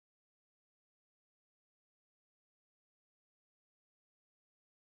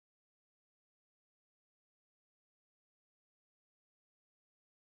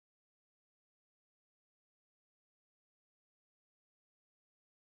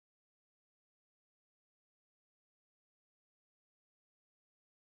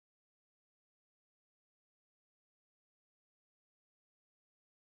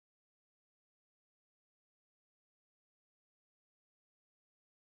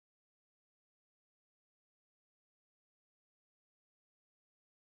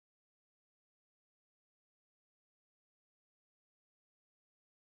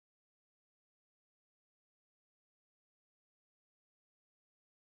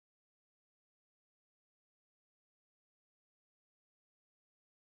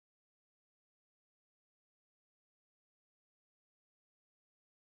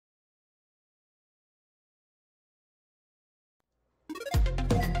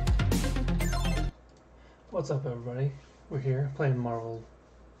What's up, everybody? We're here playing Marvel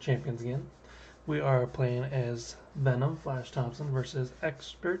Champions again. We are playing as Venom, Flash Thompson versus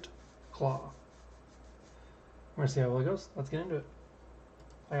Expert Klaw. We're gonna see how it goes. Let's get into it.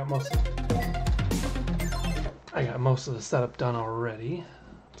 I got most of the setup done already.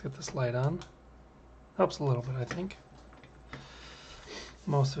 Let's get this light on. Helps a little bit, I think.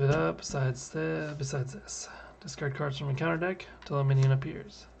 Most of it up. Besides this, discard cards from your counter deck until a minion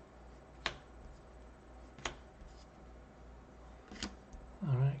appears.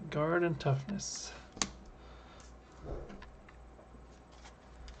 Alright, guard and toughness.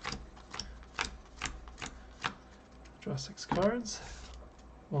 Draw 6 cards.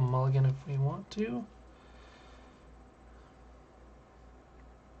 We'll mulligan if we want to.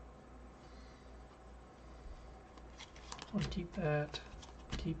 I'll keep that.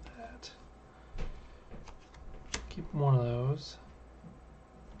 Keep that. Keep one of those.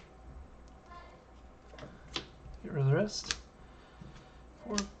 Get rid of the rest.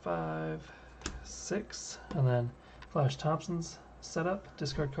 4, 5, 6, and then Flash Thompson's setup.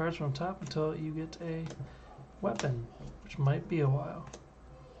 Discard cards from top until you get a weapon, which might be a while.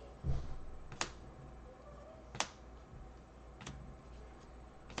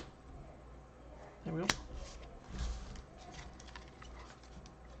 There we go.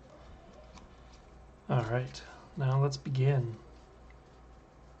 Alright, now let's begin.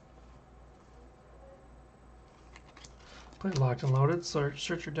 Play locked and loaded. Search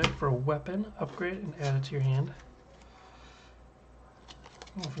your deck for a weapon, upgrade, and add it to your hand.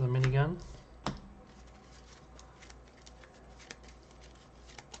 Go for the minigun.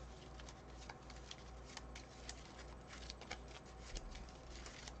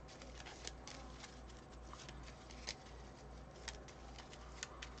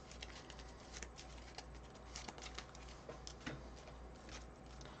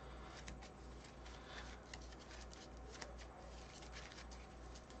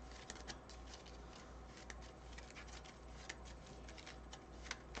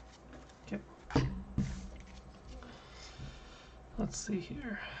 Let's see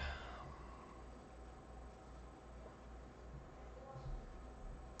here.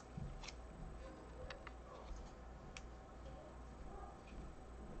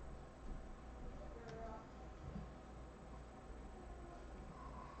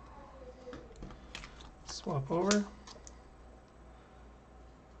 Swap over.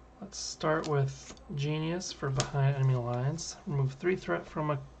 Let's start with Genius for behind enemy lines. Remove 3 threat from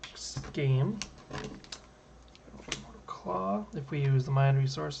a game. Claw. If we use the mind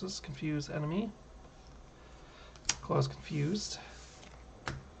resources, confuse enemy. Claw's confused.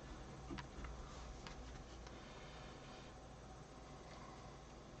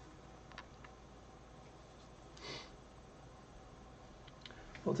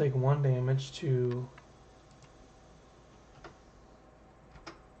 We'll take 1 damage to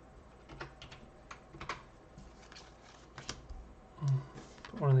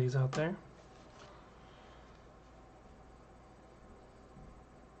put one of these out there.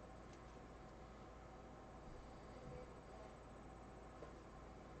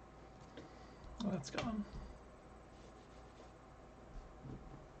 Oh, that's gone.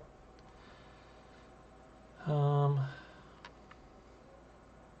 How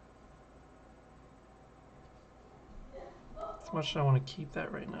much do I want to keep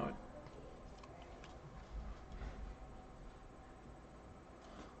that right now?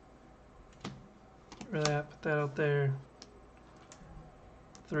 Get rid of that, put that out there.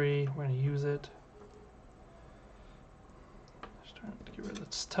 3, we're going to use it. Just trying to get rid of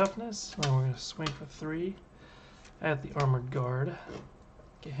its toughness. Then we're going to swing for 3. Add the armored guard.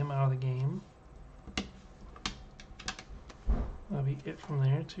 Get him out of the game. That'll be it from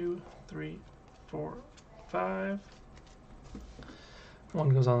there. 2, 3, 4, 5. 1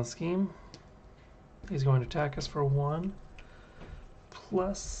 goes on the scheme. He's going to attack us for 1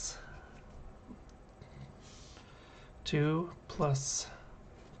 plus 2 plus,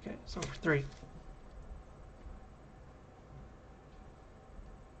 okay, so for 3.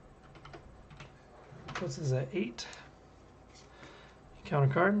 Puts us at 8.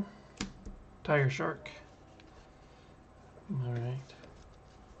 Counter card, Tiger Shark. All right.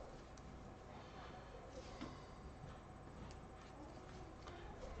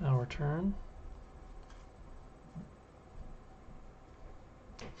 Now return.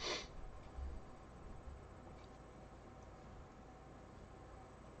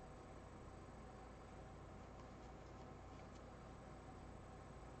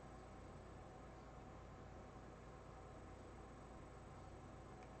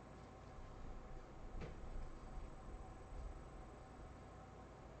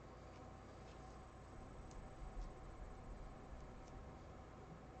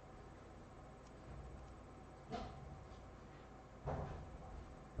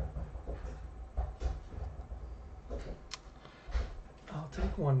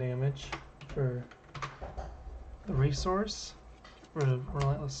 take 1 damage for the resource. Rid of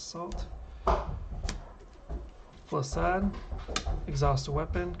Relentless Assault. Flip side. Exhaust a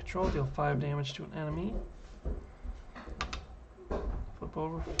weapon. Control. Deal 5 damage to an enemy. Flip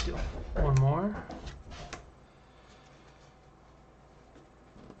over. Deal 1 more.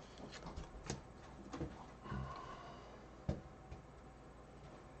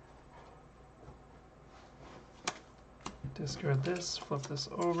 Discard this, flip this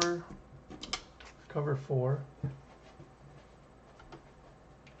over, cover 4.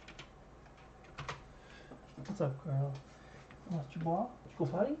 What's up, Carl? Lost your ball? Did you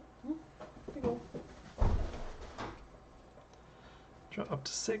go potty? Here you go. Draw up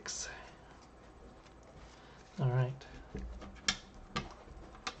to 6. Alright.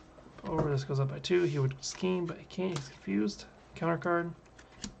 Over, this goes up by 2. He would scheme, but he can't. He's confused. Counter card.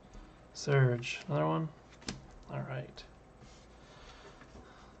 Surge. Another one. Alright.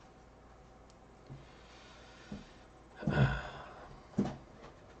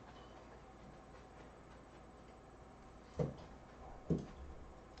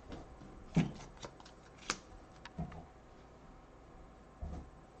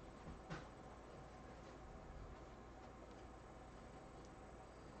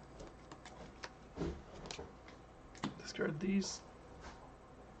 Discard these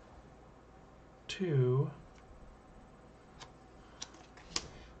 2.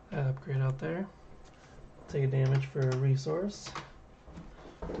 That upgrade out there. Take a damage for a resource.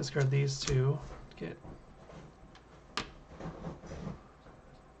 Discard these 2. Get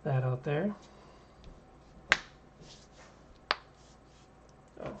that out there.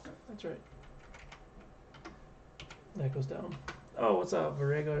 Oh, that's right. That goes down. Oh, what's up,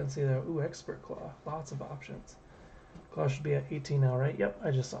 Virego? I didn't see that. Ooh, Expert Klaw. Lots of options. Klaw should be at 18 now, right? Yep,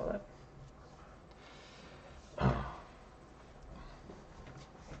 I just saw that.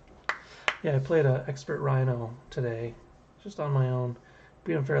 Yeah, I played a Expert Rhino today, just on my own.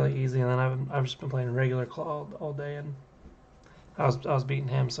 Beat him fairly easy, and then I've just been playing regular Klaw all day, and I was beating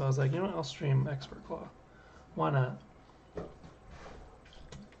him, so I was like, you know what, I'll stream Expert Klaw. Why not?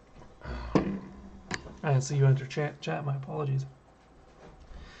 I didn't see you enter chat. My apologies.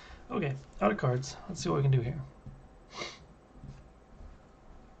 Okay, out of cards. Let's see what we can do here.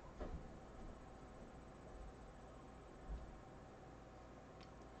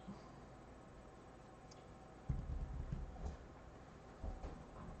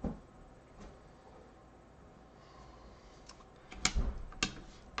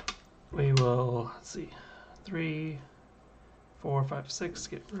 We will, let's see, 3, 4, 5, 6,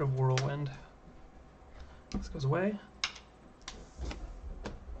 get rid of Whirlwind. This goes away.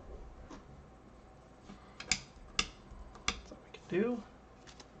 That's what we can do.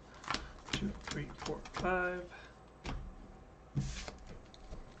 2, 3, 4, 5.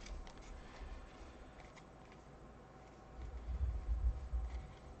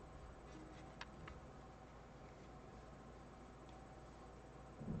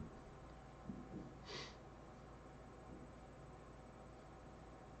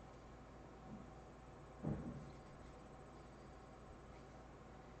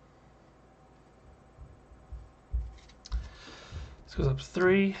 This goes up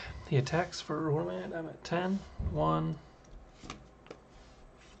 3. He attacks for 1 minute. I'm at 10. 1,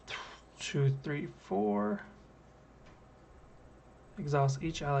 2, 3, 4. Exhaust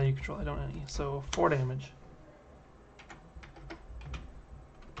each ally you control. I don't have any. So 4 damage.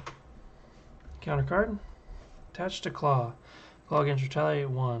 Counter card. Attached to Klaw. Klaw against retaliate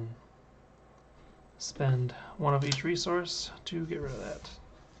 1. Spend 1 of each resource to get rid of that.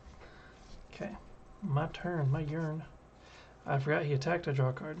 Okay. My turn. My urn. I forgot he attacked. I draw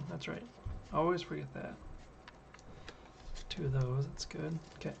a card. That's right. Always forget that. 2 of those. That's good.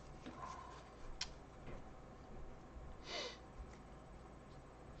 Okay.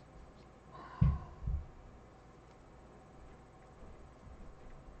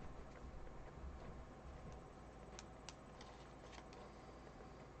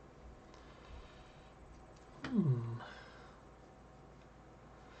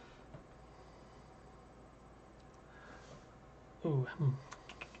 Ooh,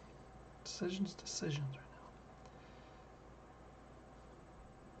 Decisions right now.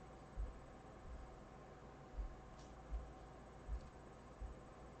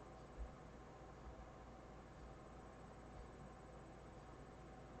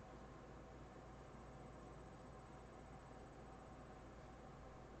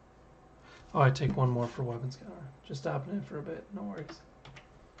 Oh, I take 1 more for weapons counter. Just stopping it for a bit. No worries.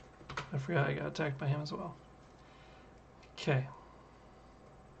 I forgot I got attacked by him as well. Okay.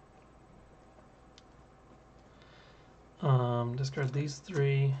 Discard these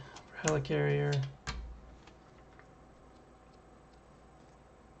 3 for Helicarrier.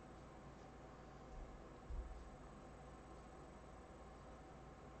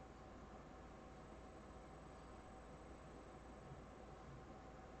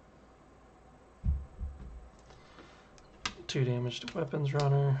 Two damage to Weapons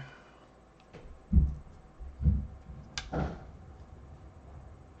Runner.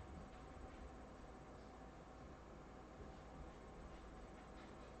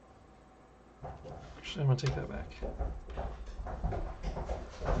 Actually, I'm going to take that back.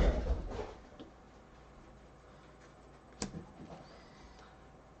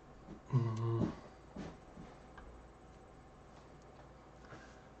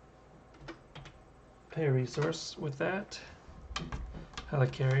 Pay a resource with that.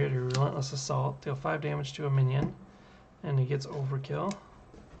 Helicarrier to Relentless Assault. Deal 5 damage to a minion. And he gets overkill.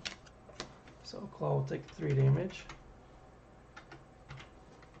 So Klaw will take 3 damage.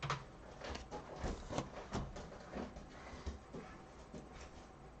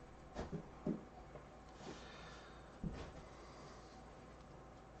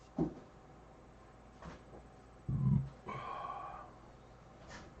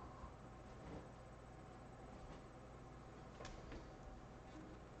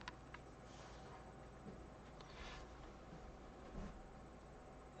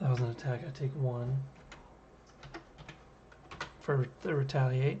 That was an attack. I take 1 for the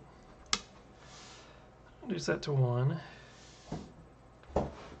retaliate. Reduce that to 1.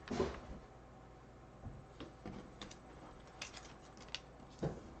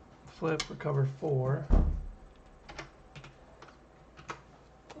 Flip, recover 4.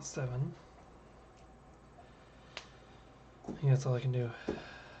 7. I think that's all I can do.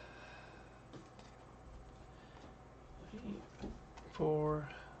 4,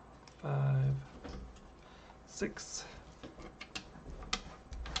 5, 6.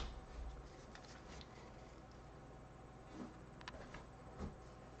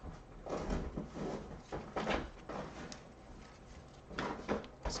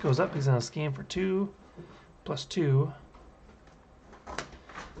 This goes up. He's on a scan for 2 plus 2.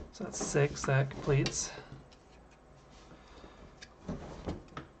 So that's 6. That completes.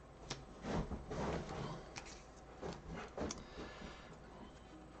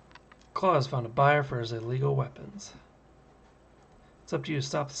 Klaw has found a buyer for his illegal weapons. It's up to you to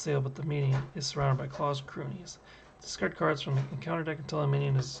stop the sale, but the minion is surrounded by Klaw's cronies. Discard cards from the encounter deck until a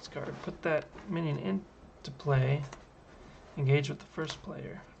minion is discarded. Put that minion into play. Engage with the first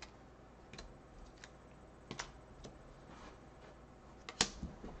player.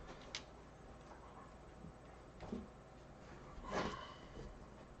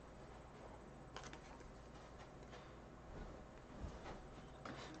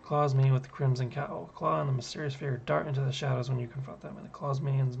 Klaw's minion with the Crimson Cowl. Klaw and the mysterious figure dart into the shadows when you confront them, and the Klaw's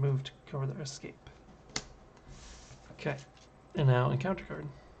minions move to cover their escape. Okay, and now encounter card.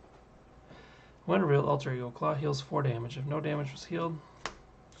 When revealed, alter ego. Klaw heals 4 damage. If no damage was healed,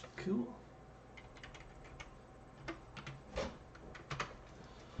 cool.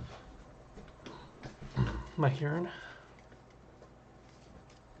 My Huron.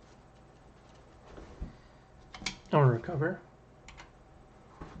 I'm gonna recover.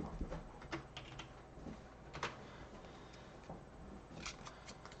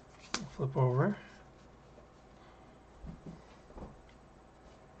 Flip over.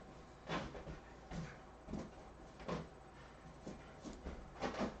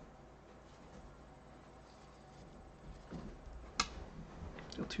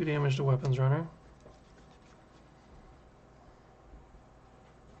 Deal 2 damage to Weapons Runner.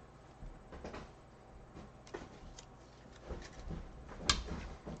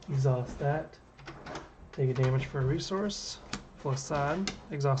 Exhaust that. Take a damage for a resource. Full side.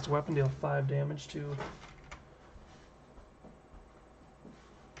 Exhaust a weapon. Deal 5 damage to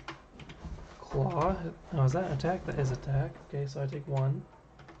Klaw. Oh, is that an attack? That is attack. Okay, so I take 1.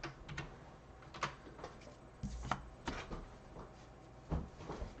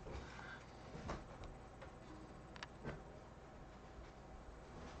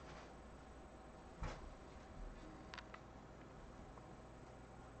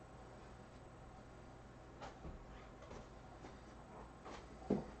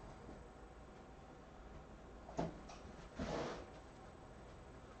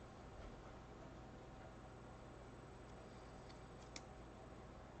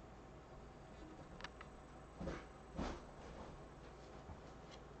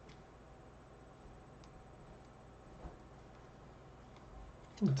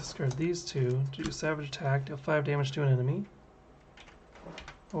 Discard these 2 to do savage attack, deal 5 damage to an enemy.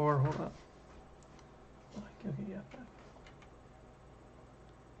 Or hold up. Okay, yeah.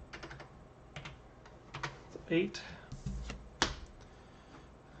 8.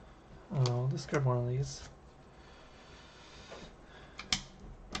 I'll discard one of these.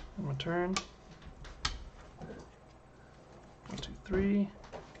 On my turn. 1, 2, 3.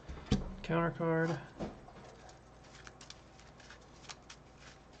 Counter card.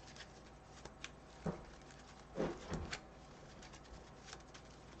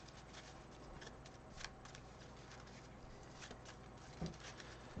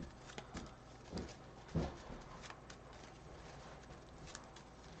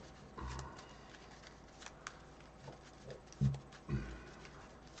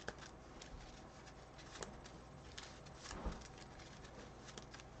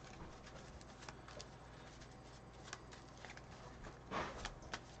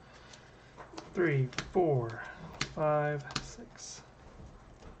 Three, 4, 5, 6.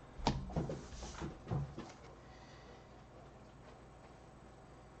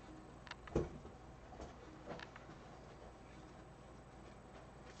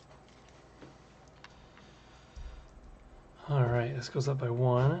 Alright, this goes up by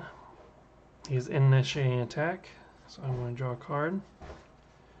 1. He's initiating attack, so I'm going to draw a card.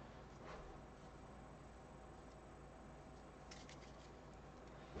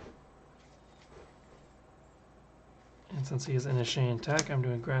 And since he is initiating attack, I'm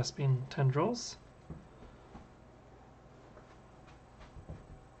doing Grasping Tendrils.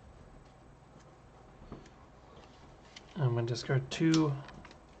 I'm going to discard 2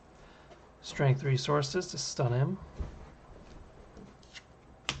 Strength resources to stun him.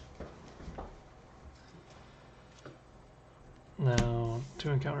 Now, 2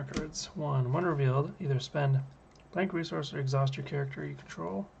 encounter cards. 1, when revealed, either spend blank resource or exhaust your character you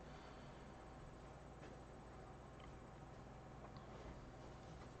control.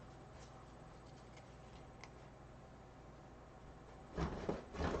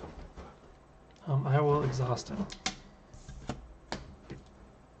 I will exhaust him.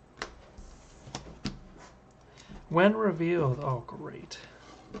 When revealed, oh great.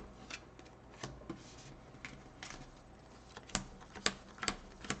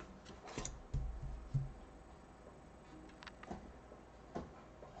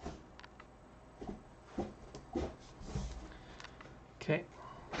 Okay.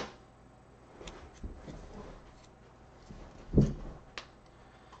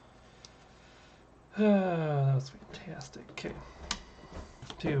 That was fantastic. Okay.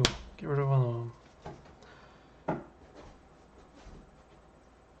 2. Get rid of one of them.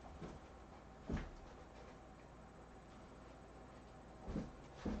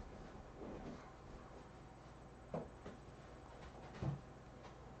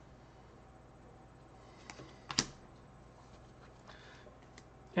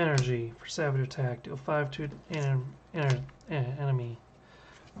 Energy for savage attack. Deal 5 to an enemy.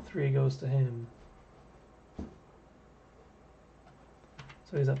 3 goes to him.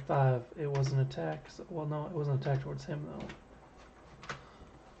 So he's at 5. It was an attack. So, well, no, it was an attack towards him, though.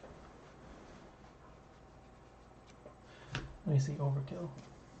 Let me see. Overkill.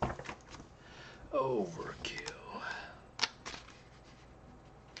 Overkill.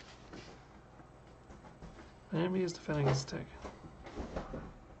 Enemy is defending his attack.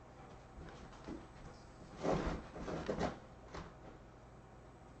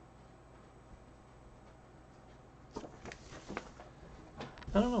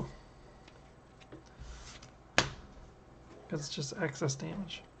 I don't know. Because it's just excess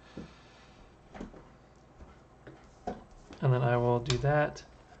damage. And then I will do that.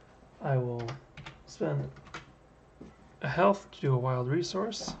 I will spend a health to do a wild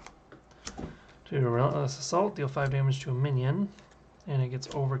resource. To do a relentless assault, deal 5 damage to a minion. And it gets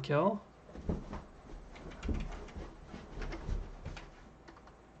overkill.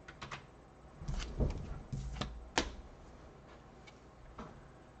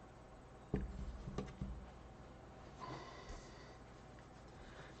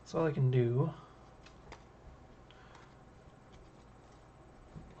 That's all I can do.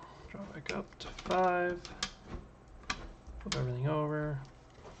 Draw back up to 5. Flip everything over.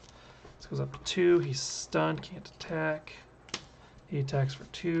 This goes up to 2. He's stunned, can't attack. He attacks for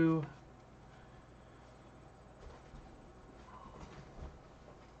 2.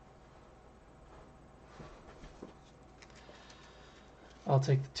 I'll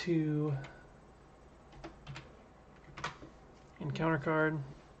take the 2. Encounter card.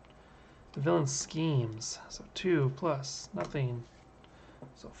 The villain schemes. So 2 plus nothing.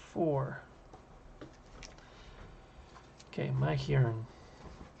 So 4. Okay, my Huron.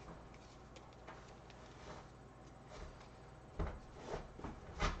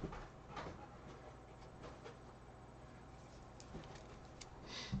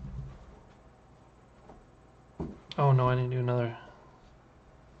 Oh no, I need to do another.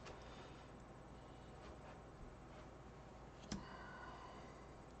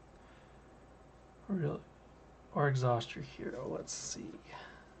 Really? Or exhaust your hero. Let's see.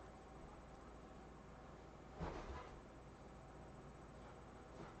 I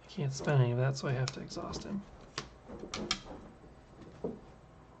can't spend any of that, so I have to exhaust him.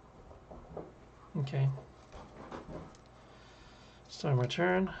 Okay. Start my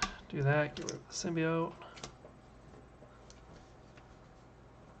turn. Do that. Get rid of the symbiote.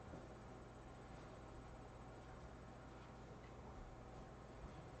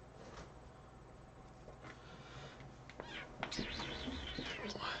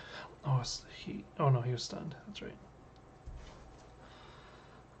 Oh, he. Oh no, he was stunned. That's right.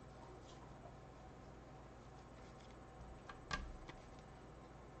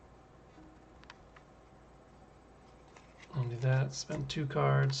 I'll do that. Spend 2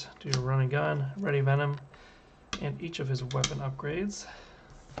 cards. Do your run and gun. Ready Venom, and each of his weapon upgrades.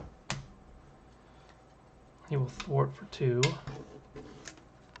 He will thwart for 2.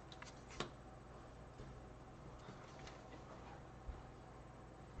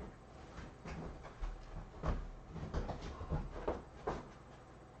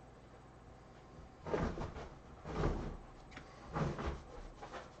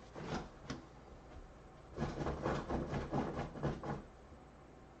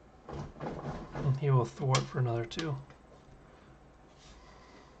 And he will thwart for another 2.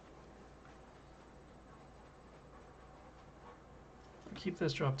 Keep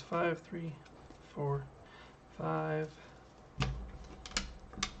this drop to 5, 3, 4, 5.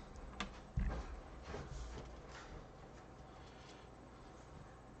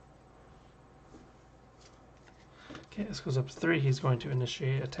 Okay, this goes up to 3. He's going to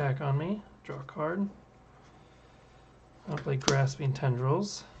initiate attack on me. Draw a card. I'll play Grasping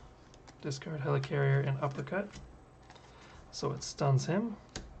Tendrils. Discard Helicarrier and Uppercut. So it stuns him.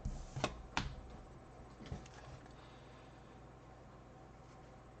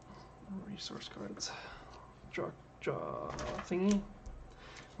 Resource cards. Draw thingy.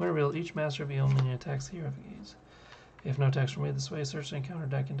 When revealed, each master of Evil minion attacks the hero if it gains. If no attacks were made this way, search the encounter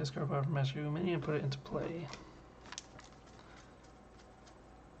deck and discard power from master of Evil minion and put it into play.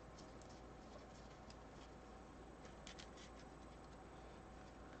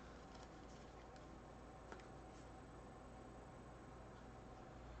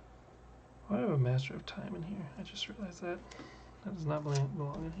 Why do I have a Master of Time in here? I just realized that. That does not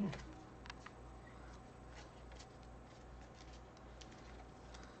belong in here.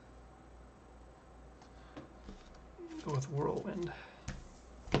 Go with Whirlwind.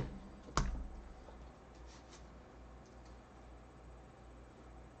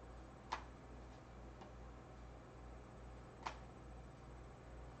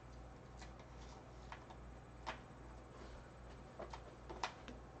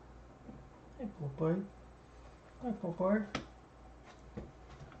 Hey, poor boy. Hi, poor boy.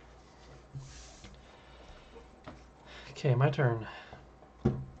 Okay, my turn.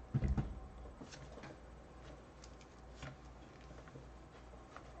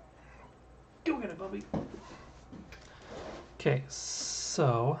 Go get it, Bubby. Okay,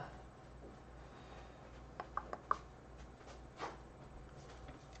 so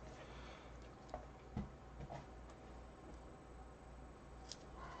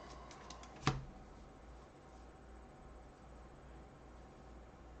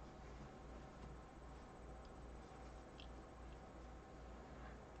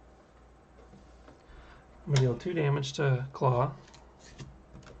I'm going to deal 2 damage to Klaw.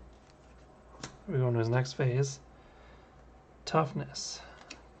 We're going to his next phase. Toughness.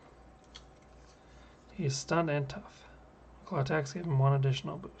 He is stunned and tough. Claw attacks give him 1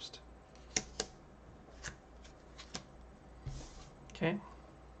 additional boost. Okay.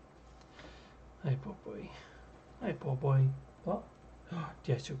 Hey, poor boy. Hey, poor boy. What? Oh,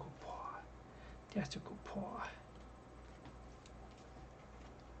 that's a good boy. That's a good boy.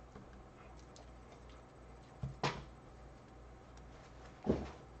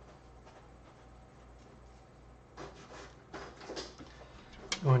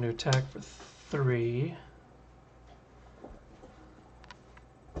 Going to attack for 3.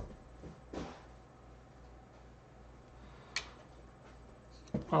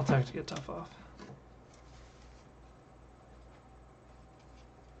 I'll attack to get tough off.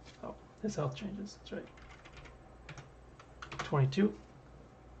 Oh, his health changes. That's right. 22.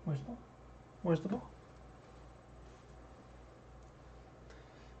 Where's the ball? Where's the ball?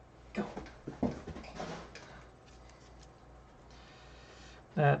 Go.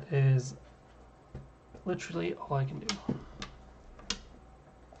 That is literally all I can do.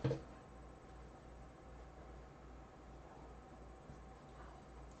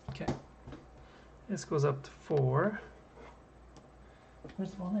 This goes up to 4.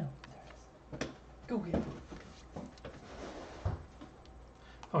 Where's the ball now? There it is. Go get it.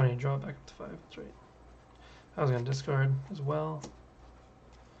 Oh, I need to draw it back up to 5. That's right. I was going to discard as well.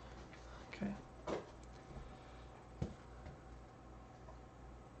 Okay.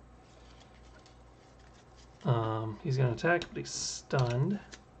 He's going to attack, but he's stunned.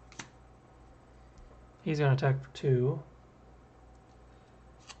 He's going to attack for 2.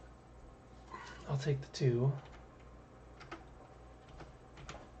 I'll take the 2.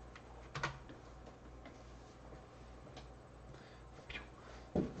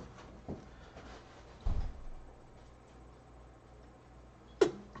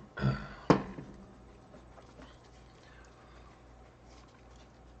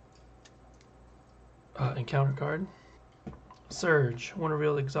 Encounter card. Surge. Want to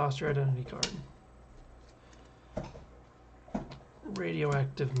reveal exhaust your identity card.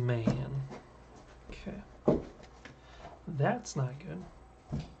 Radioactive Man. Okay. That's not good.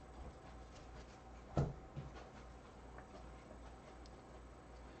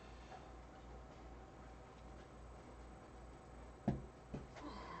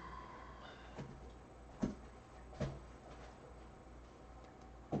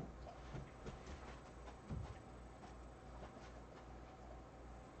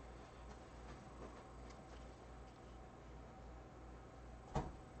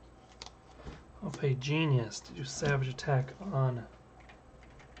 I'll pay Genius to do Savage Attack on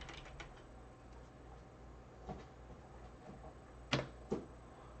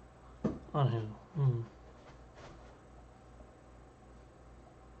who?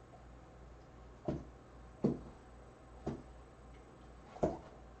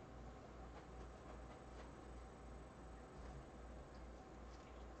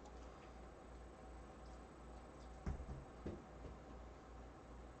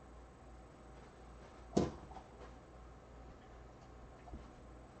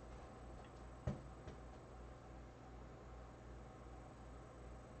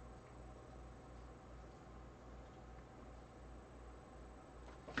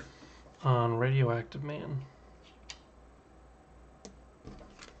 On Radioactive Man.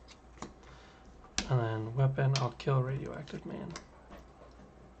 And then weapon, I'll kill Radioactive Man.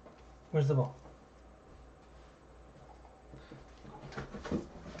 Where's the ball?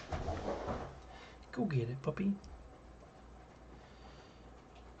 Go get it, puppy.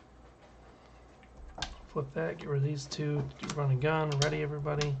 Flip that, get rid of these 2. Run a gun, ready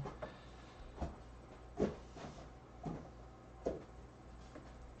everybody.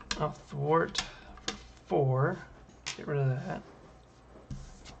 I'll thwart for 4. Get rid of that.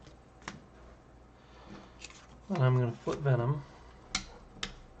 And I'm going to flip Venom.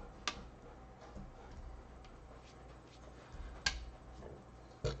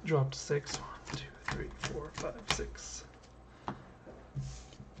 Drop to 6. 1, 2, 3, 4, 5, 6.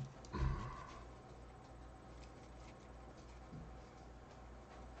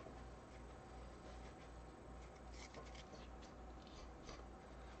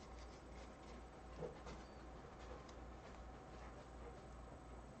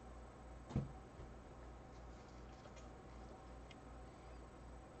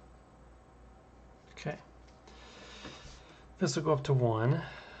 Okay. This will go up to 1.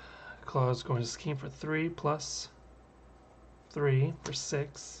 Klaw is going to scheme for 3 plus 3 for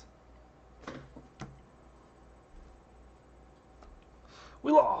 6.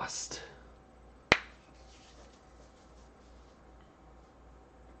 We lost!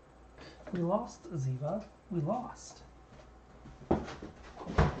 We lost, Ziva. We lost.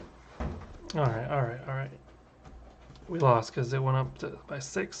 Alright. We lost because it went up by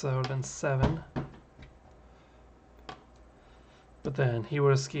 6, so that would have been 7. But then he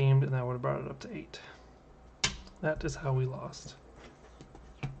would have schemed, and that would have brought it up to 8. That is how we lost.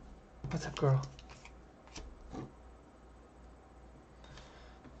 What's up, girl?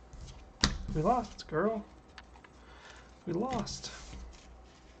 We lost, girl. We lost.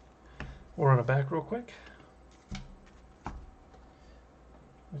 We'll run it back real quick.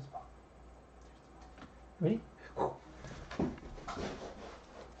 Where's the ball? Ready?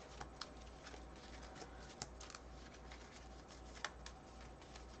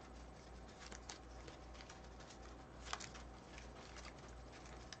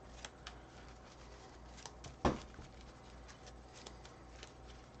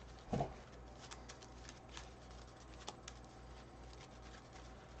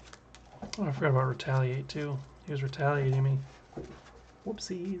 Oh, I forgot about retaliate too. He was retaliating me.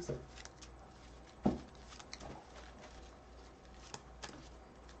 Whoopsies.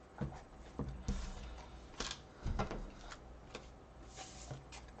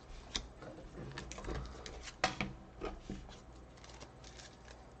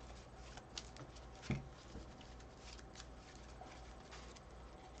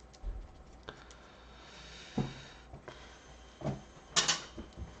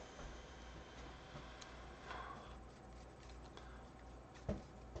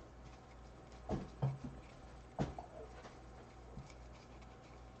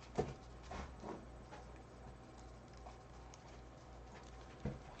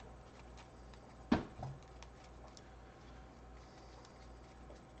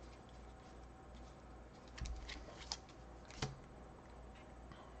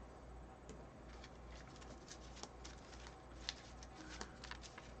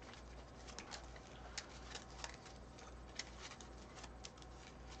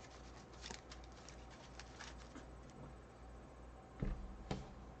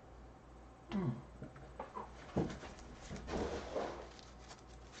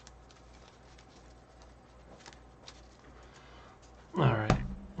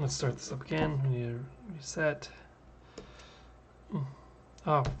 Let's start this up again. We need to reset.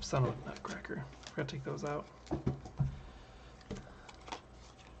 Oh, son of a nutcracker. Forgot to take those out.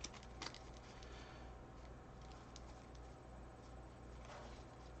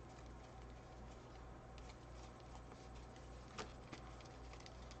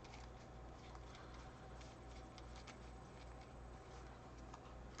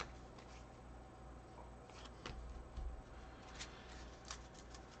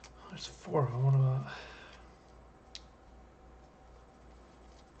 There's 4 of them. What about...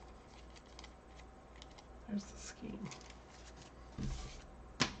 There's the scheme.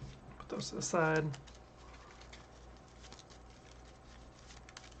 Put those to the side.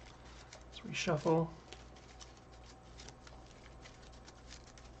 Let's reshuffle.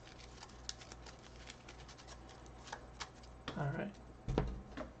 All right.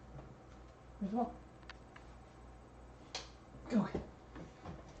 Well, okay.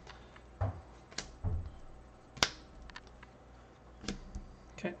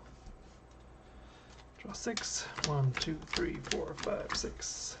 Okay. Draw 6. 1, 2, 3, 4, 5,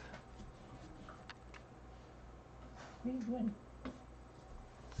 6. What are you doing?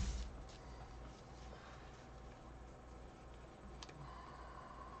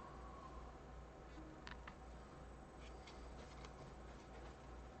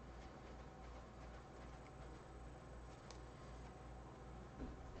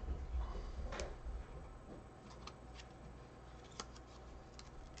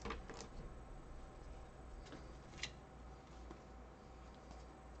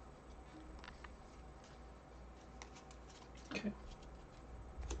 Okay.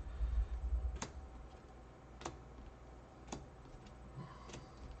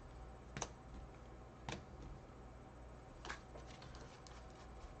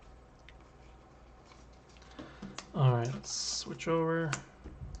 All right, let's switch over.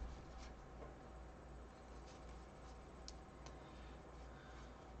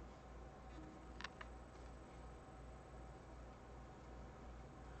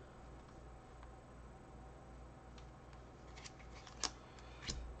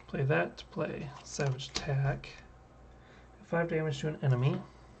 Play that to play Savage Attack. 5 damage to an enemy.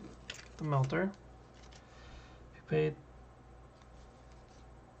 Get the Melter. You paid.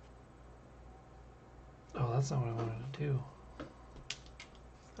 Oh, that's not what I wanted to do.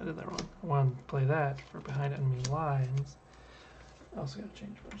 I did that wrong. I wanted to play that for behind enemy lines. I also got to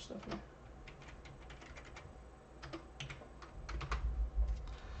change a bunch of stuff here.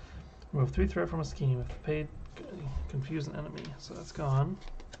 Remove 3 threat from a scheme if paid. Confuse an enemy, so that's gone.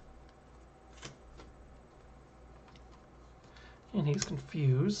 And he's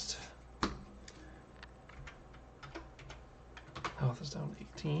confused. Health is down to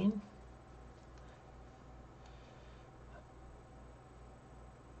 18.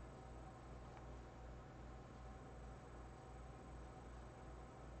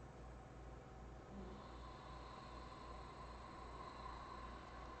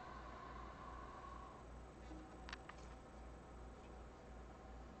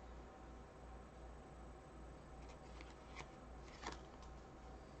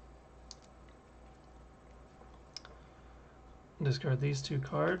 Discard these 2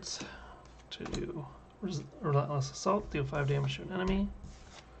 cards to do Relentless Assault, deal 5 damage to an enemy.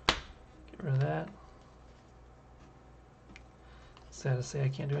 Get rid of that. Sad to say I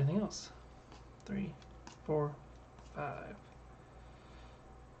can't do anything else. 3, 4, 5.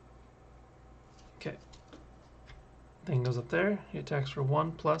 Okay. Thing goes up there. He attacks for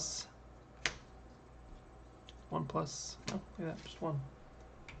 1 plus. 1 plus. No, look at that, just 1.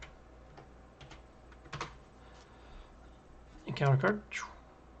 Encounter card.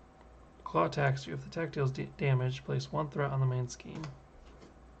 Claw attacks you. If the attack deals damage, place 1 threat on the main scheme.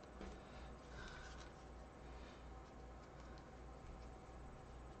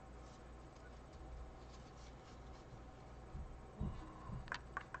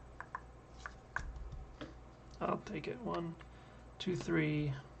 I'll take it. 1, 2,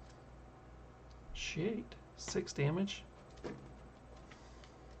 3. Shit. 6 damage.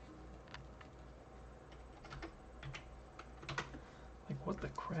 Like, what the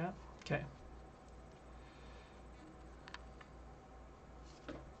crap? Okay.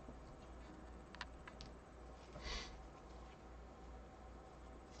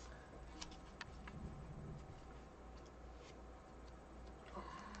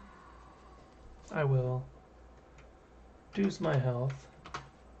 I will reduce my health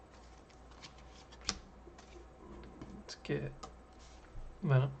to get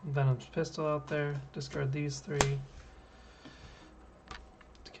Venom's pistol out there, discard these 3 to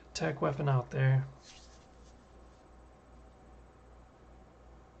get attack weapon out there.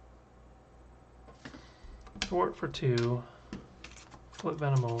 thwart for 2, flip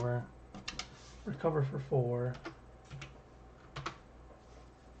Venom over, recover for 4.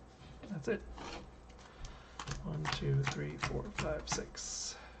 That's it. 1, 2, 3, 4, 5,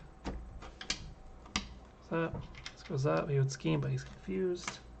 6. That. This goes up. He would scheme, but he's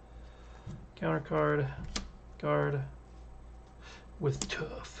confused. Counter card, guard with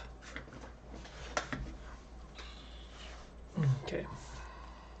tough. Okay.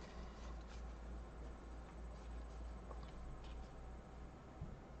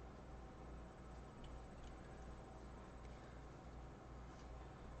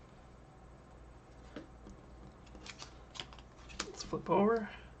 Let's flip over.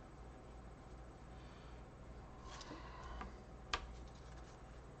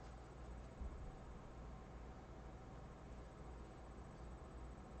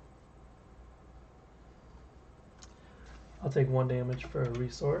 I'll take 1 damage for a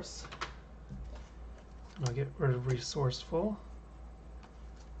resource. And I'll get rid of Resourceful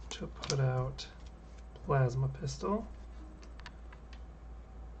to put out Plasma Pistol.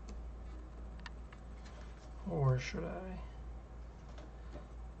 Or should I?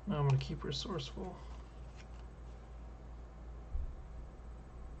 No, I'm going to keep Resourceful.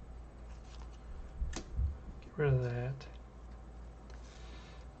 Get rid of that.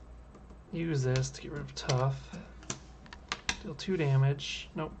 Use this to get rid of Tough. Deal 2 damage.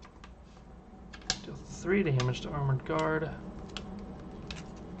 Nope. Deal 3 damage to Armored Guard.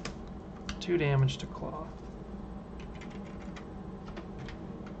 2 damage to Claw.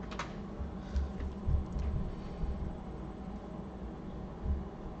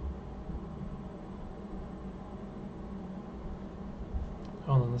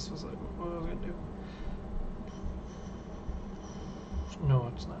 Oh, then this was like, what was I gonna do?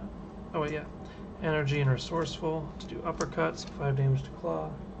 No, it's not. Oh, wait, yeah. Energy and Resourceful to do uppercuts, 5 damage to Claw.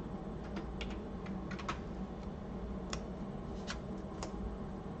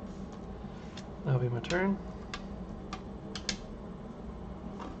 That'll be my turn.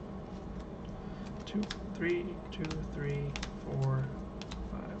 2, 3, 2, 3, 4,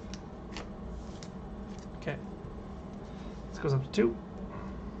 5. Okay. This goes up to 2.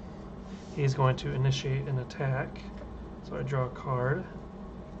 He's going to initiate an attack. So I draw a card.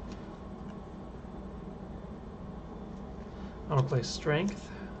 I'm going to play Strength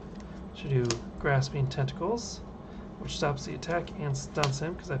to do Grasping Tentacles, which stops the attack and stuns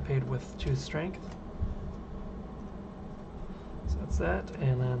him because I paid with 2 Strength. So that's that.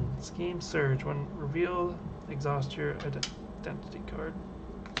 And then Scheme Surge. When revealed, exhaust your identity card.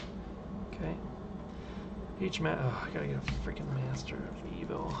 Okay. Each oh, I gotta get a freaking Master of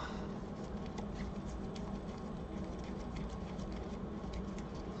Evil.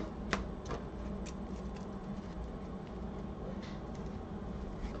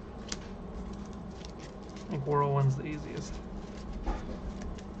 I think Whirlwind's the easiest.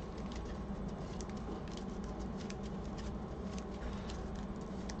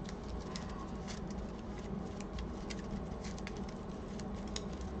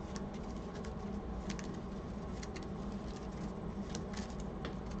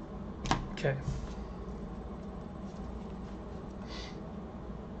 Okay.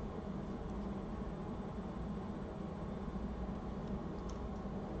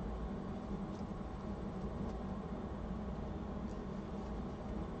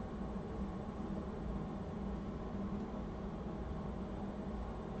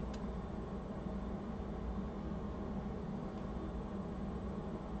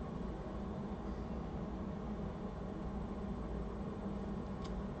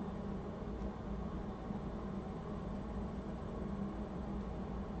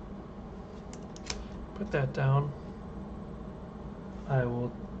 Put that down. I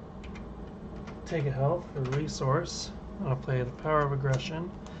will take a health for resource. I'll play the Power of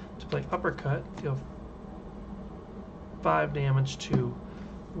Aggression to play Uppercut. Deal 5 damage to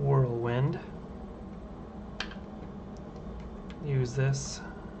Whirlwind. Use this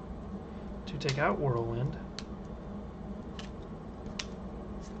to take out Whirlwind.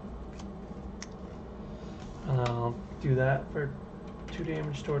 And I'll do that for 2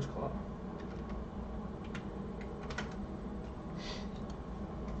 damage towards Claw.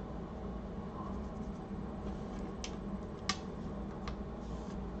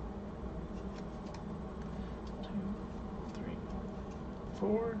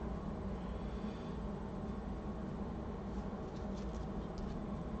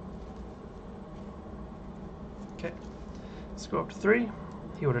 Okay, let's go up to 3.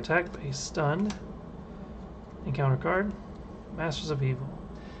 He would attack, but he's stunned. Encounter card, Masters of Evil.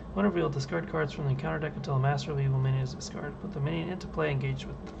 When revealed, discard cards from the encounter deck until a Master of Evil minion is discarded. Put the minion into play engaged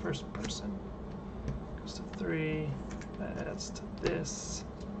with the first person. Goes to 3. That adds to this.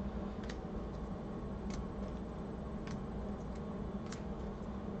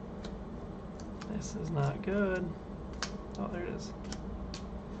 This is not good. Oh, there it is.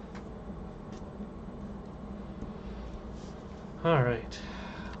 Alright.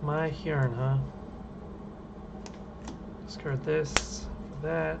 My Huron, huh? Discard this for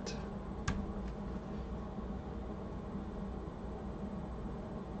that.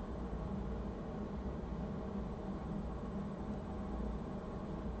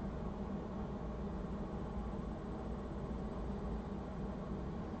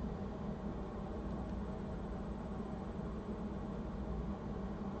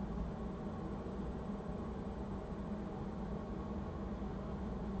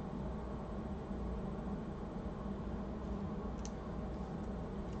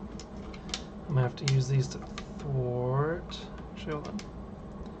 I'm gonna have to use these to thwart. Actually, hold on.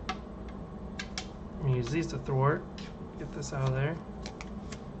 I'm gonna use these to thwart. Get this out of there.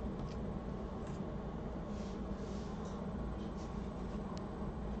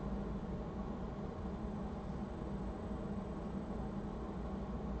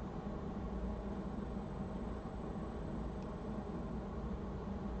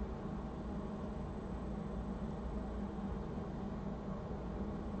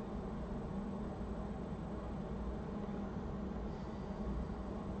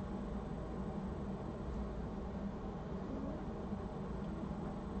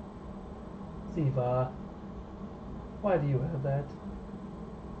 Ziva, why do you have that?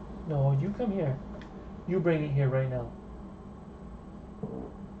 No, you come here. You bring it here right now.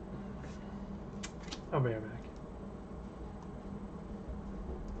 I'll be right back.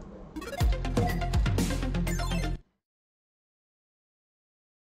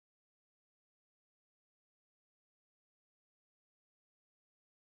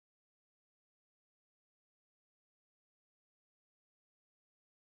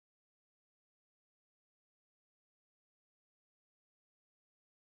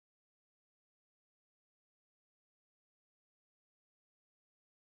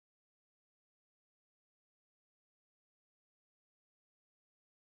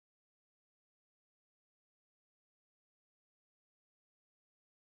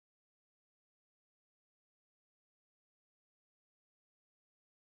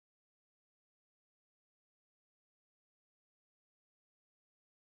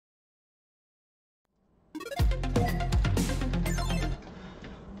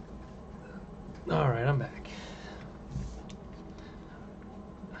 Alright, I'm back.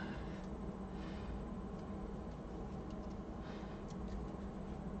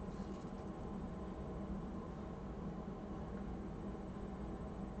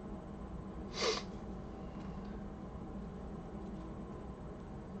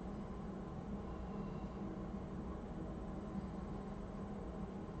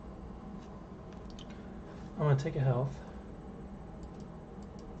 I'm gonna take a health.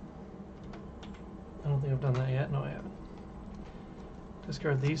 I don't think I've done that yet. No, I haven't.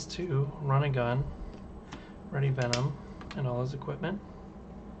 Discard these two, run a gun, ready Venom, and all his equipment.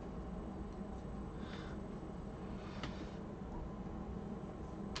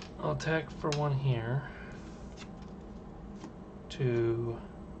 I'll attack for one here to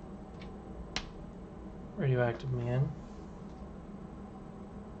Radioactive Man.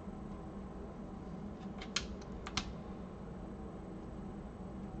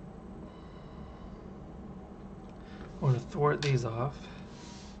 I'm going to thwart these off.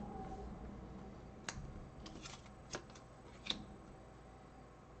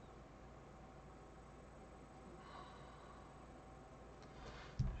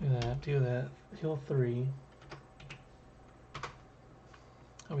 Do that, heal 3.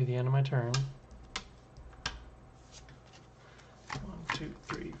 That'll be the end of my turn. 1, 2,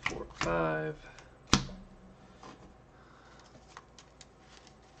 3, 4, 5.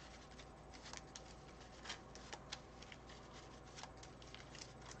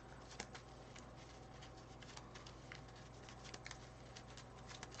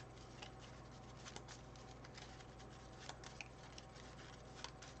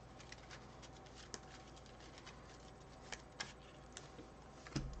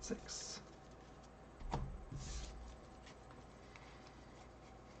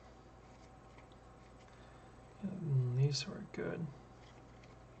 These are good.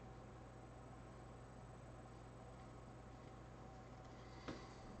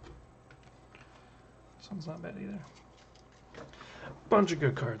 This one's not bad either. Bunch of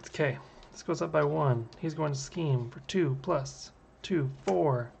good cards. Okay, this goes up by 1. He's going to scheme for 2 plus 2,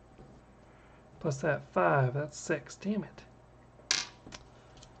 4. Plus that 5. That's 6. Damn it.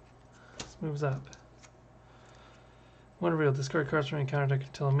 This moves up. When revealed, discard cards from your counter deck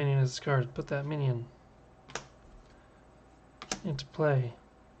until a minion is discarded. Put that minion into play.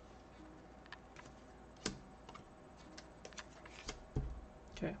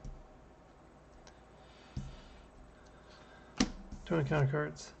 Okay. 20 counter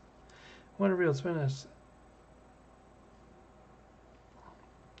cards. When revealed, spend this.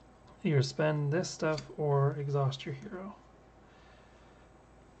 Either spend this stuff or exhaust your hero.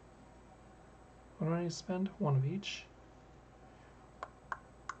 What do I need to spend? One of each.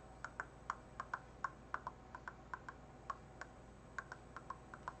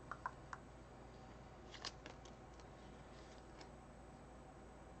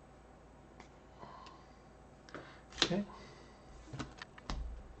 Okay.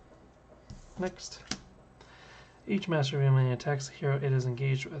 Next. Each master of enemy attacks the hero it is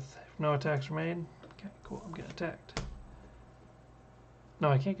engaged with. If no attacks are made, okay, cool, I'm getting attacked. No,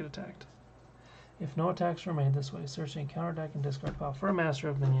 I can't get attacked. If no attacks are made this way, search the counter deck and discard pile for a master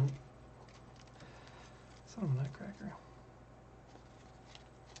of minion. Son of a nutcracker.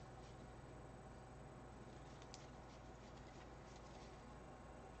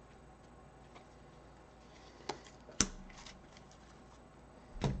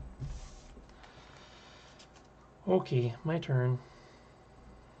 Okay, my turn.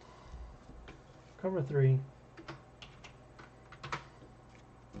 Cover 3.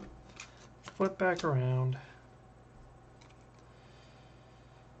 Flip back around.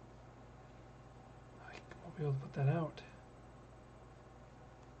 I won't be able to put that out.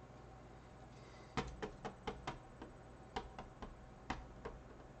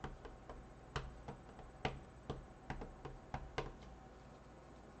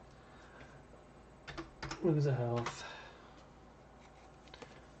 Lose a health.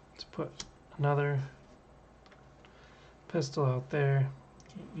 Let's put another pistol out there.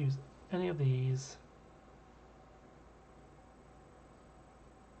 Can't use any of these.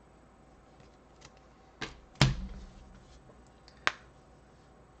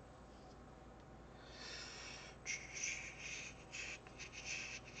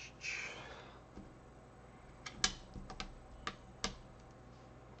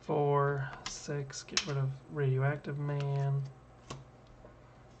 Four, 6, get rid of radioactive man.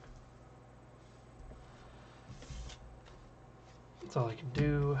 That's all I can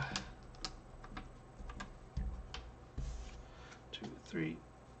do. 2, 3,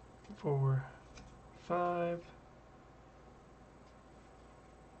 4, 5.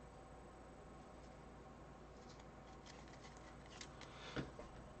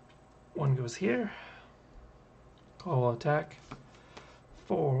 One goes here. Claw will attack.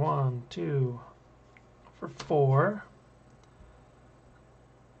 4, 1, 2 for 4.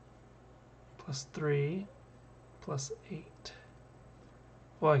 Plus 3, plus 8.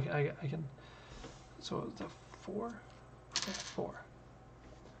 Well, I can. So it's a 4? Yeah, 4.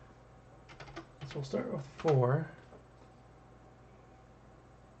 So we'll start with 4.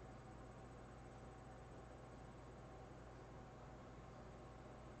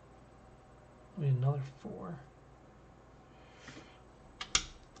 We need another 4.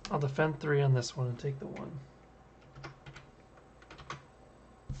 I'll defend 3 on this one and take the 1.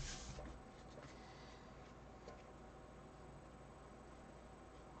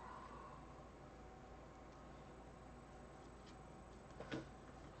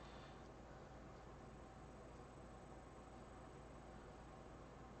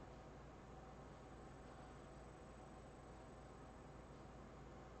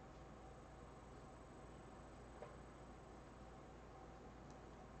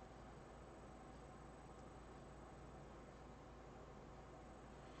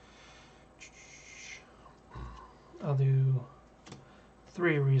 I'll do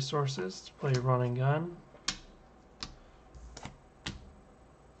 3 resources to play run and gun.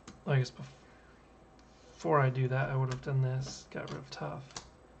 I guess before I do that, I would have done this, got rid of tough,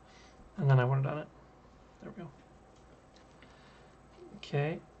 and then I would have done it. There we go.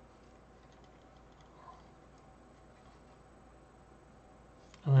 Okay.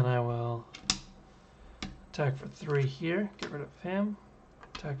 And then I will attack for 3 here, get rid of him,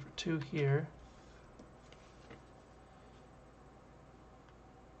 attack for 2 here.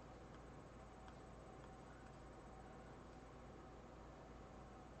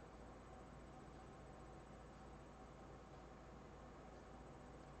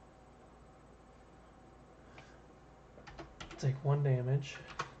 Take 1 damage.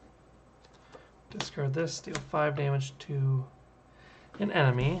 Discard this, deal 5 damage to an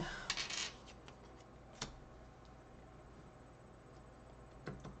enemy.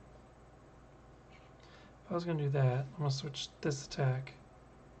 If I was going to do that, I'm going to switch this attack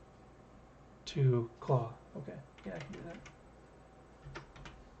to Claw. Okay. Yeah, I can do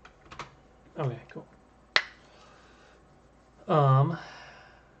that. Okay, cool. Oh,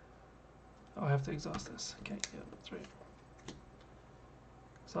 I have to exhaust this. Okay, yeah, that's right.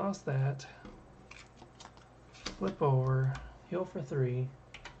 Exhaust that. Flip over. Heal for 3.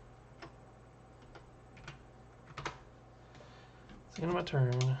 It's the end of my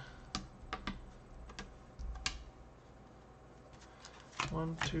turn.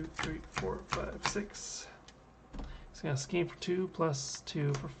 1, 2, 3, 4, 5, 6. It's gonna scheme for 2 plus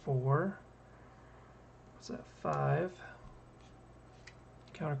 2 for 4. What's that? 5.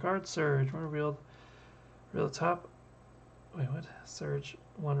 Counter card, surge. 1 revealed. Reveal the top. Wait, what? Surge.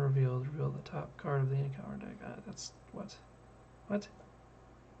 1 revealed. Reveal the top card of the encounter deck. That's what? What?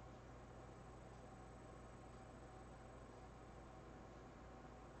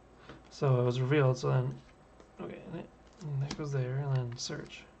 So it was revealed. So then, okay, and that goes there, and then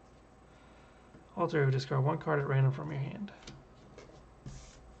search. Alter, discard 1 card at random from your hand.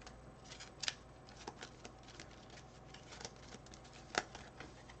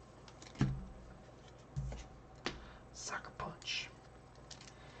 Sucker punch.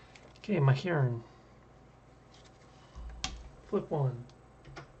 Okay, my Heron. Flip 1.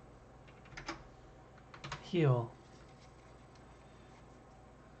 Heal.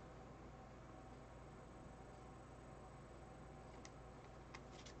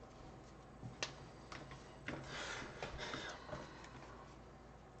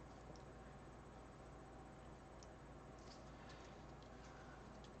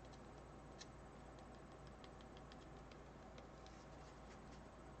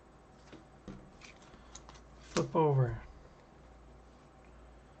 Flip over.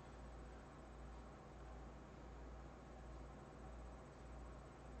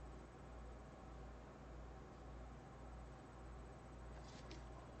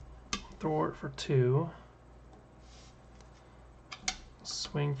 Thwart for 2.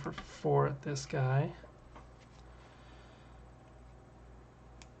 Swing for 4 at this guy.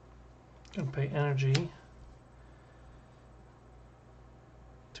 Gonna pay energy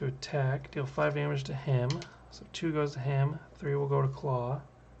to attack. Deal 5 damage to him. So 2 goes to him. 3 will go to Klaw.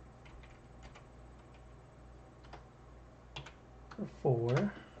 For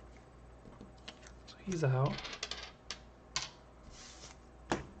 4. So he's out.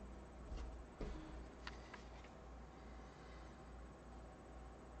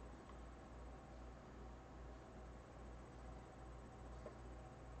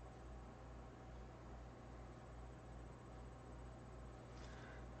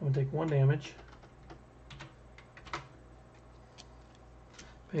 I'm gonna take 1 damage.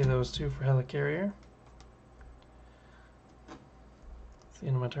 Pay those 2 for Helicarrier. It's the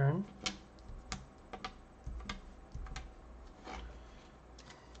end of my turn.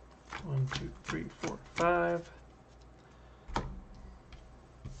 One, 2, 3, 4, 5.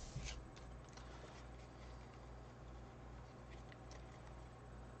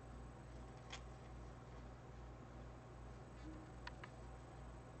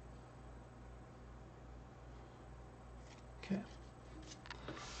 Okay.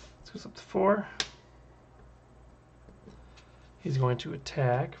 This goes up to 4. He's going to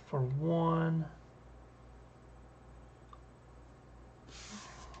attack for 1.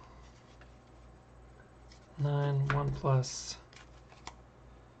 Nine, 1 plus.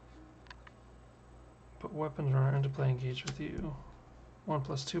 Put weapons runner into play, engage with you. 1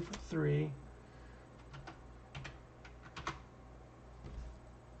 plus 2 for 3.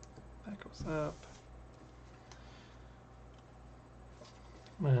 That goes up.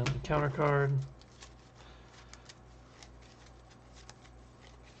 And counter card.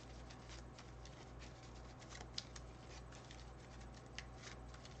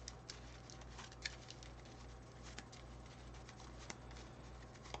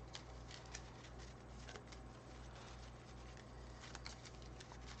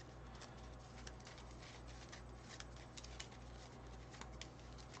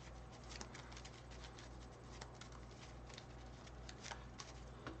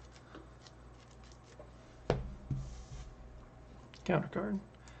 Counter card.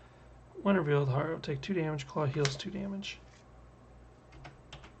 When revealed, heart will take 2 damage, Claw heals 2 damage.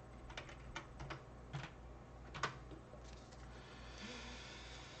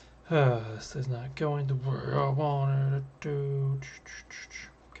 This is not going the way I wanted to do.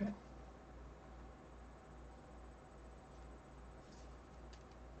 Okay.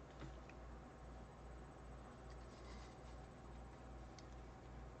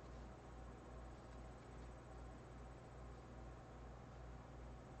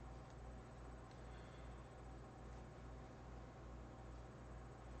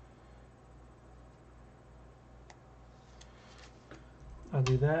 I'll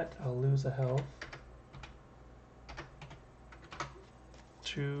do that. I'll lose a health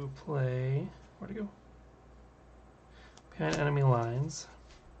to play. Where'd it go? Behind enemy lines.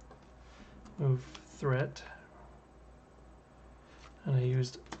 Move threat. And I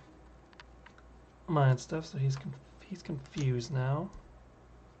used mind stuff, so he's confused now.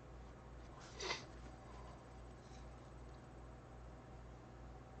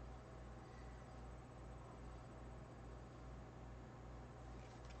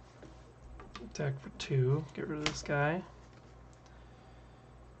 Attack for 2. Get rid of this guy.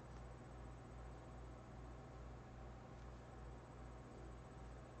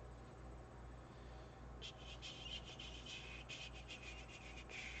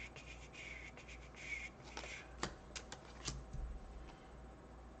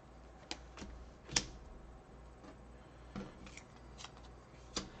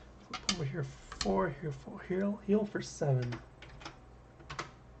 Over here 4, here 4. Heal for 7.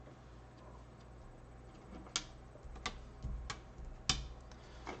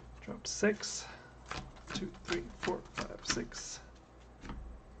 Drop 6. 2, 3, 4, 5, 6.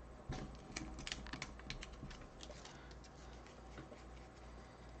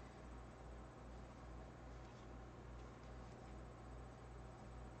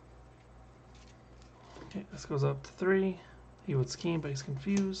 Okay, this goes up to 3. He would scheme, but he's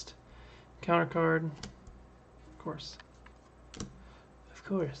confused. Counter card. Of course. Of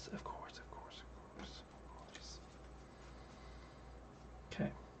course, of course, of course, of course, of course.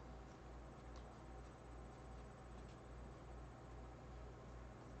 Okay.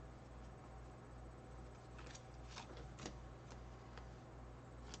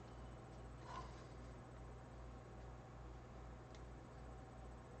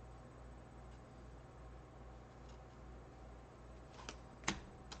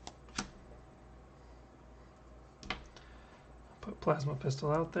 Put plasma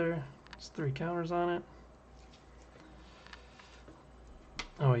pistol out there. There's 3 counters on it.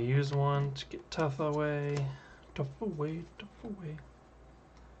 Oh, I use one to get tough away. Tough away, tough away.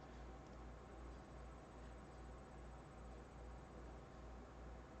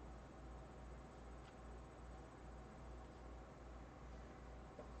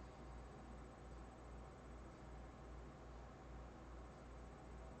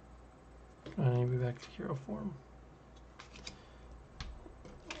 I need to be back to hero form.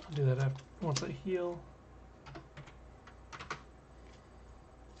 I'll do that after, once I heal.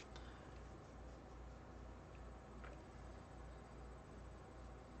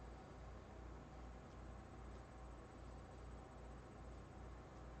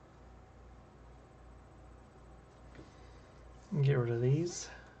 And get rid of these.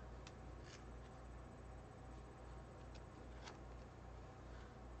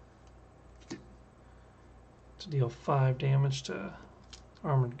 To deal 5 damage to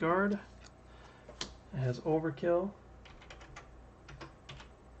Armored Guard. It has overkill.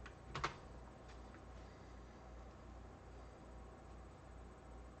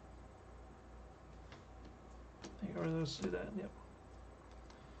 I think those do that, yep.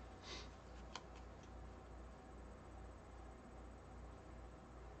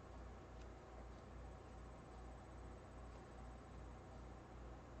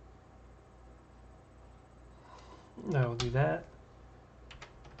 I will do that.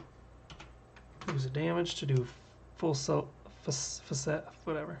 Use the damage to do full self facet,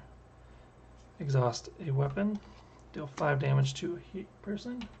 whatever. Exhaust a weapon. Deal 5 damage to a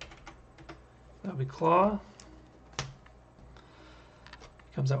person. That'll be Klaw.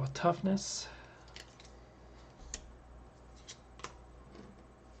 Comes out with toughness.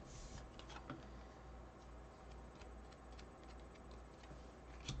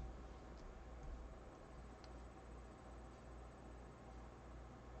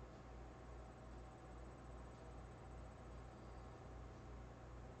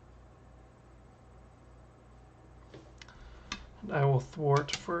 And I will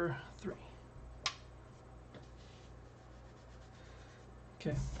thwart for 3.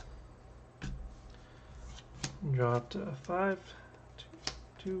 Okay. Drop to 5,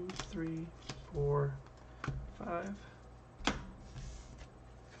 2, 3, 4, 5.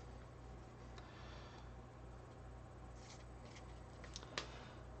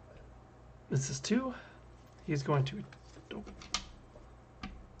 This is 2. He's going to. Oh.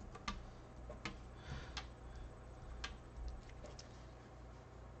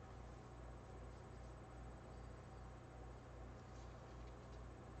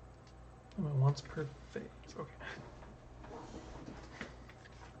 Once per phase. Okay.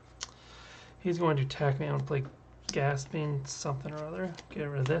 He's going to attack me. I'm going to play Gasping something or other. Get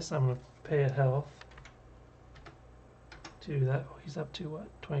rid of this. I'm going to pay a health. to do that. Oh, he's up to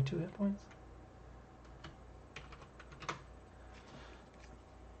what? 22 hit points?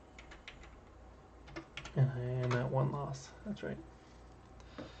 And I am at 1 loss. That's right.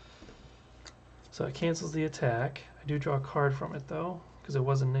 So it cancels the attack. I do draw a card from it though, because it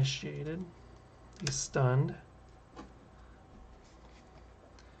was initiated. He's stunned.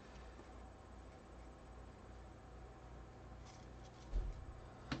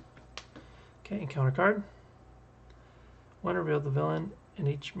 Okay, encounter card. When revealed, the villain and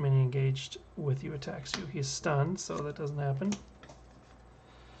each minion engaged with you attacks you. He's stunned, so that doesn't happen.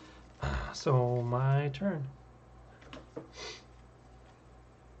 So my turn.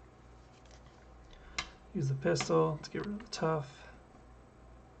 Use the pistol to get rid of the tough.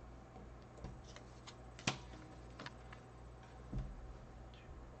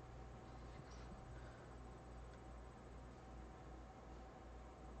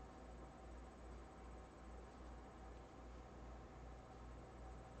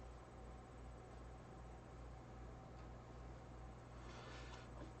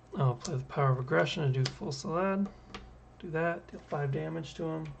 I'll play the power of aggression and do full salad. Do that, deal 5 damage to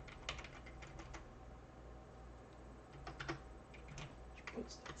him.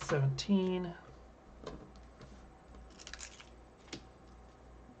 Puts 17.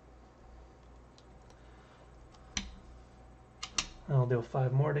 I'll deal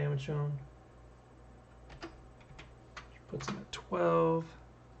 5 more damage to him. Puts him at 12.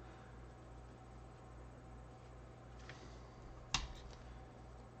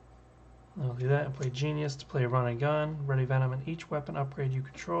 I'll do that and play Genius to play Run and Gun. Ready Venom in each weapon upgrade you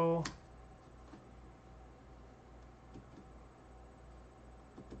control.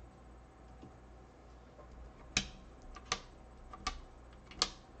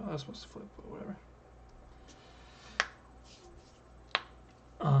 Oh, that's supposed to flip, but whatever.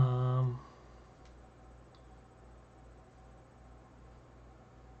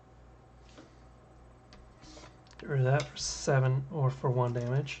 Get rid of that for 7 or for 1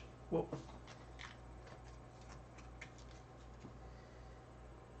 damage. Whoa.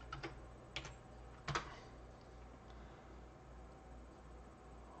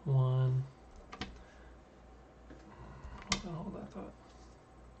 One. Hold that thought.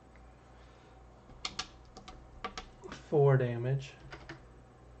 4 damage.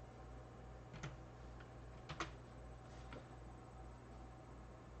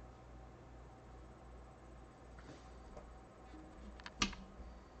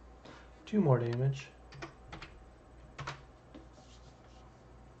 Two more damage.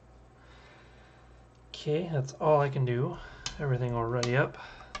 Okay, that's all I can do. Everything already up.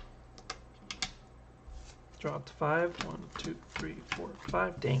 Draw up to 5. 1, 2, 3, 4,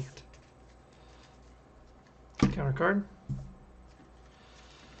 5. Dang it. Counter card.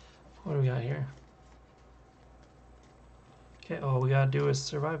 What do we got here? Okay, all we gotta do is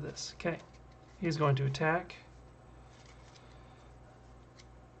survive this. Okay. He's going to attack.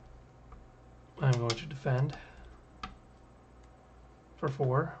 I'm going to defend for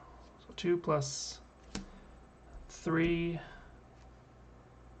 4. So 2 plus 3.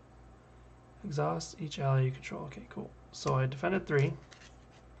 Exhaust each ally you control. Okay, cool. So I defended 3.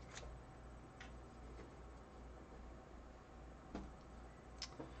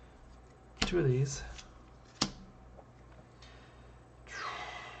 Two of these.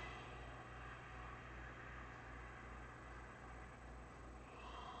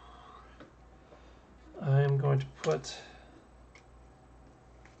 I'm going to put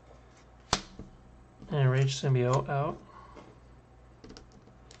an Enraged Symbiote out.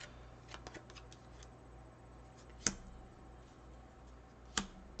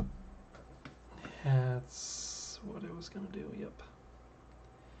 That's what it was going to do, yep.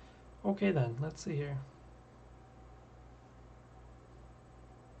 Okay then, let's see here.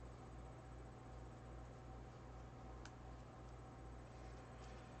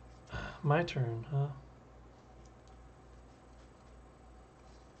 My turn, huh?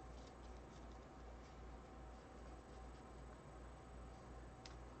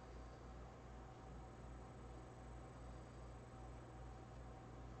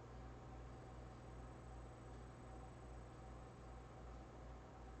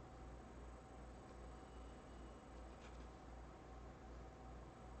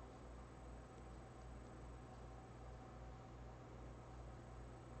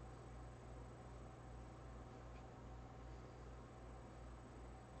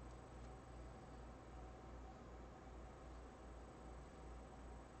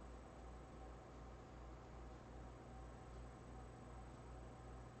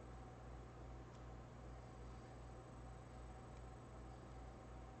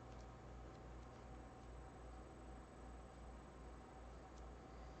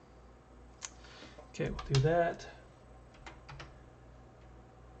 Okay, we'll do that.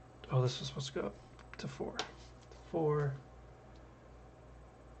 Oh, this was supposed to go up to 4. 4.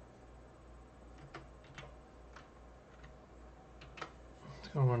 It's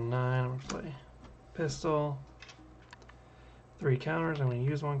going to 9. I'm going to play pistol. 3 counters. I'm going to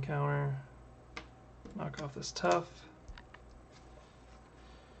use 1 counter. Knock off this tough.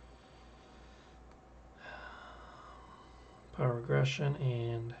 Power regression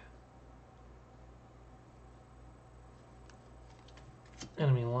and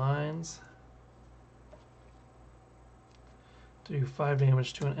enemy lines. Do 5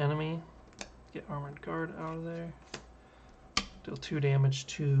 damage to an enemy. Get armored guard out of there. Deal 2 damage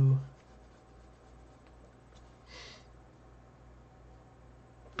to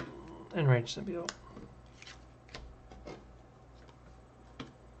enraged symbiote.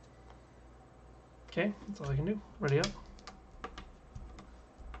 Okay, that's all I can do. Ready up.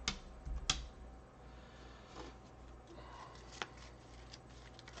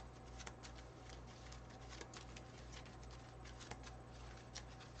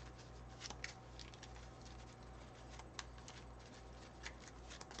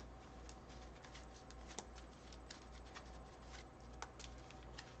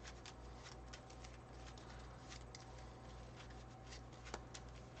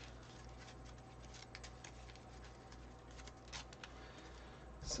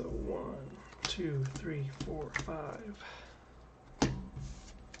 So 1, 2, 3, 4, 5.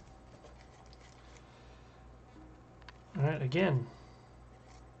 Alright, again.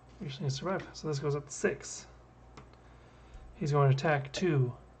 We just need to survive. So this goes up to 6. He's going to attack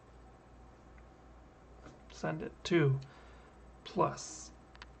 2. Send it. 2 plus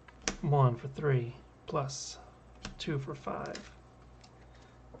 1 for 3 plus 2 for 5.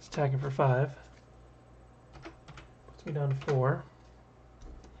 He's attacking for 5. Puts me down to 4.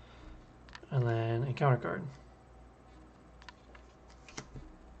 And then encounter card.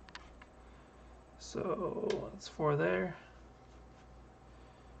 So that's 4 there.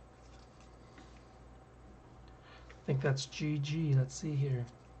 I think that's GG. Let's see here.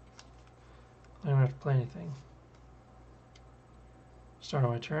 I don't have to play anything. Start on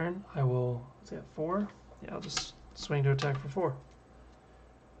my turn. I will. Is he at 4? Yeah, I'll just swing to attack for 4.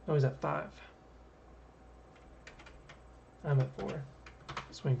 No, he's at 5. I'm at 4.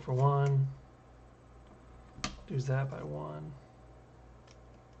 Swing for 1. Lose that by 1.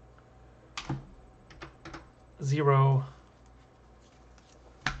 0.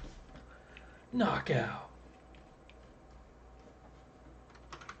 Knockout.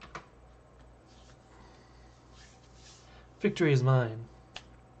 Victory is mine.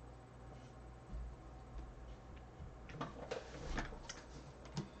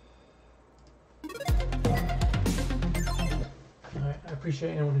 Alright, I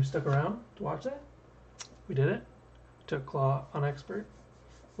appreciate anyone who stuck around to watch that. We did it. Took Klaw on Expert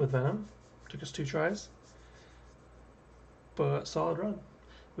with Venom. Took us 2 tries. But solid run.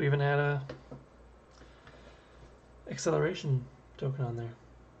 We even had a acceleration token on there.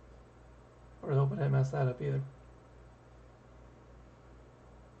 Or hope I didn't mess that up either.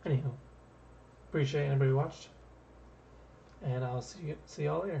 Anyhow, appreciate anybody who watched. And I'll see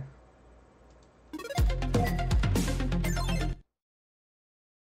y'all later.